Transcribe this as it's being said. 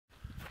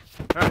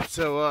Alright,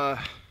 so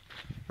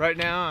right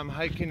now I'm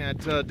hiking at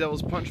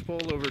Devil's Punch Bowl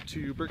over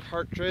to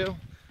Burke Trail.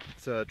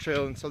 It's a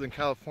trail in Southern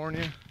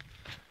California.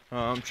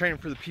 I'm training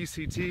for the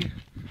PCT.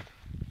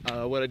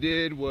 What I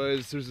did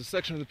was, there's a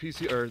section of the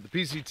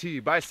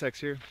PCT bisects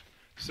here,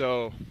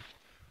 so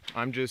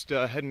I'm just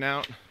heading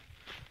out.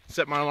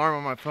 Set my alarm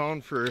on my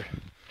phone for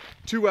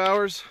 2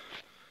 hours,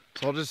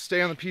 so I'll just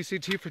stay on the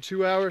PCT for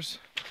 2 hours,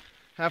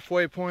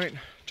 halfway point,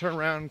 turn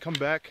around and come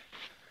back.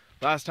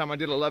 Last time I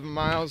did 11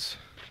 miles.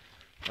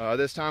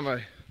 This time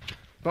I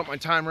bumped my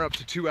timer up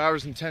to 2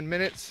 hours and 10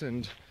 minutes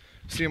and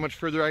see how much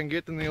further I can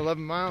get than the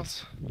 11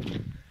 miles.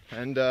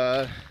 And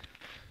a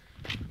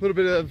little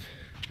bit of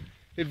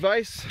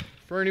advice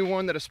for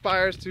anyone that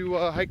aspires to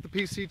hike the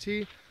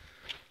PCT.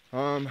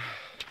 I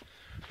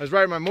was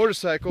riding my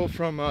motorcycle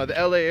from the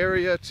LA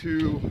area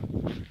to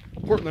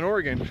Portland,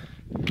 Oregon,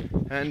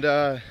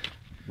 and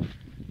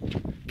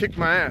kicked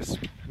my ass.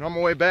 And on my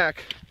way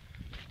back,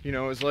 you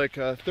know, it was like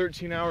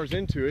 13 hours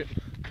into it,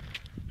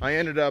 I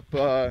ended up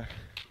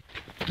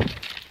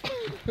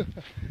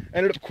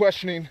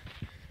questioning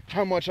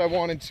how much I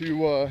wanted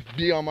to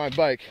be on my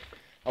bike.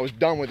 I was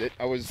done with it.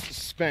 I was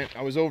spent.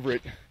 I was over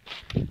it.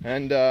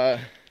 And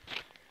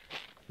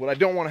what I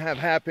don't want to have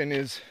happen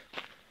is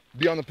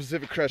be on the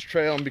Pacific Crest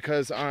Trail, and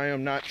because I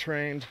am not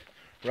trained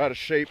or out of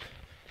shape,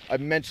 I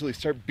mentally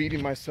start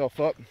beating myself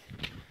up,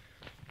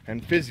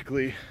 and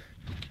physically,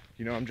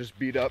 you know, I'm just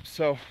beat up.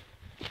 So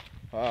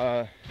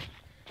I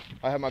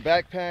have my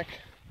backpack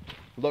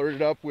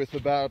loaded up with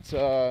about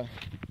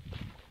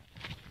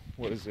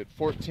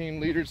 14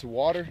 liters of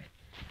water.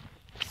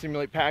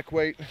 Simulate pack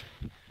weight.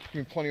 Give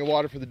me plenty of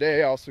water for the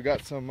day. I also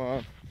got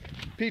some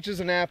peaches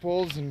and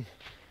apples and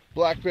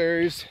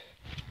blackberries,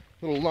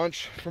 little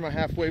lunch for my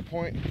halfway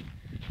point.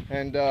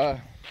 And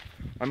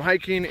I'm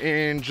hiking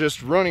in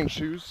just running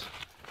shoes,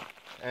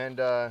 and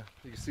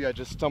you can see I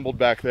just stumbled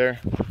back there,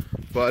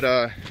 but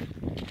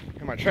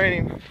in my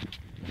training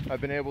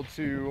I've been able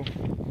to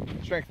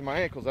strengthen my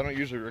ankles. I don't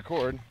usually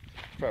record,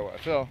 probably why I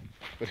fell,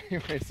 but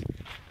anyways,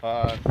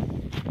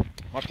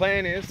 my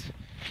plan is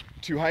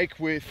to hike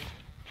with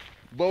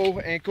low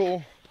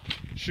ankle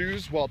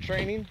shoes while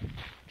training,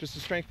 just to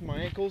strengthen my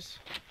ankles.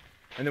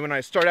 And then when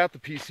I start out the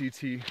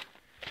PCT,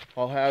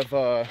 I'll have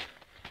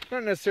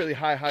not necessarily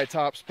high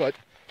tops, but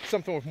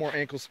something with more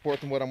ankle support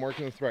than what I'm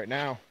working with right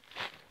now.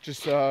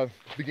 Just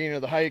beginning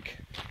of the hike,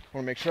 I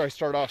want to make sure I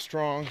start off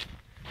strong,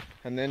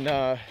 and then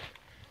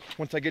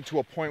once I get to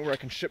a point where I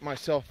can ship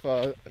myself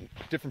a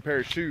different pair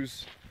of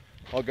shoes,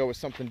 I'll go with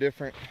something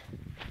different.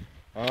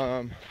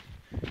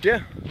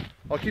 Yeah,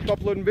 I'll keep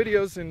uploading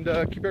videos and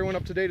keep everyone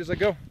up to date as I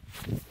go.